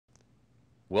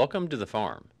Welcome to the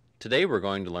farm. Today we're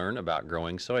going to learn about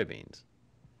growing soybeans.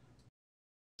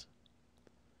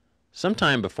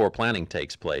 Sometime before planting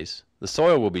takes place, the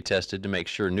soil will be tested to make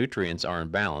sure nutrients are in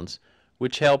balance,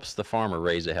 which helps the farmer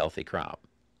raise a healthy crop.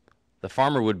 The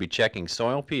farmer would be checking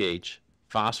soil pH,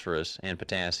 phosphorus, and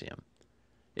potassium.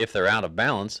 If they're out of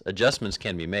balance, adjustments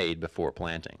can be made before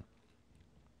planting.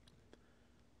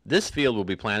 This field will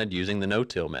be planted using the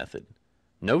no-till method.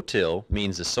 No-till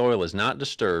means the soil is not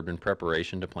disturbed in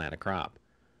preparation to plant a crop.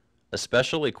 A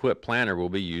special equipped planter will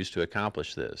be used to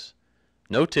accomplish this.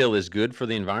 No-till is good for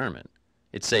the environment.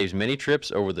 It saves many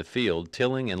trips over the field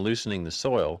tilling and loosening the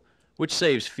soil, which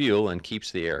saves fuel and keeps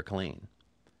the air clean.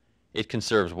 It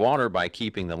conserves water by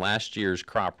keeping the last year's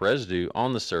crop residue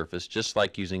on the surface, just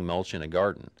like using mulch in a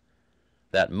garden.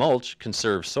 That mulch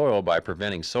conserves soil by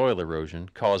preventing soil erosion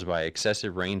caused by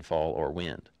excessive rainfall or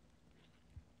wind.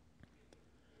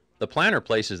 The planter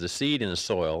places the seed in the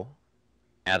soil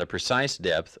at a precise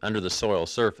depth under the soil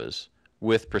surface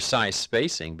with precise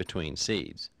spacing between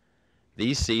seeds.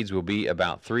 These seeds will be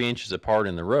about 3 inches apart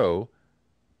in the row,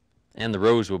 and the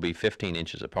rows will be 15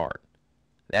 inches apart.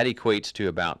 That equates to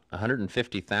about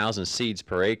 150,000 seeds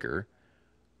per acre,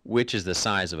 which is the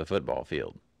size of a football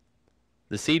field.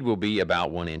 The seed will be about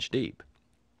 1 inch deep.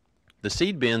 The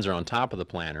seed bins are on top of the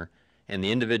planter, and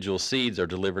the individual seeds are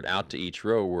delivered out to each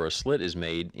row where a slit is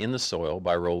made in the soil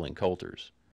by rolling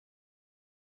coulters.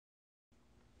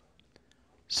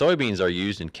 Soybeans are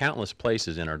used in countless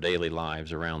places in our daily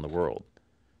lives around the world.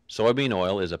 Soybean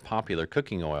oil is a popular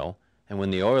cooking oil, and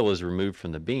when the oil is removed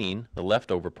from the bean, the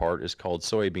leftover part is called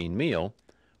soybean meal,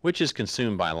 which is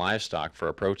consumed by livestock for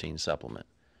a protein supplement.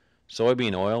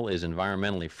 Soybean oil is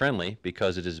environmentally friendly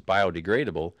because it is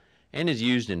biodegradable and is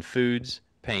used in foods,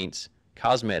 paints,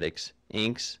 cosmetics,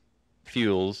 inks,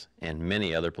 fuels, and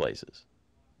many other places.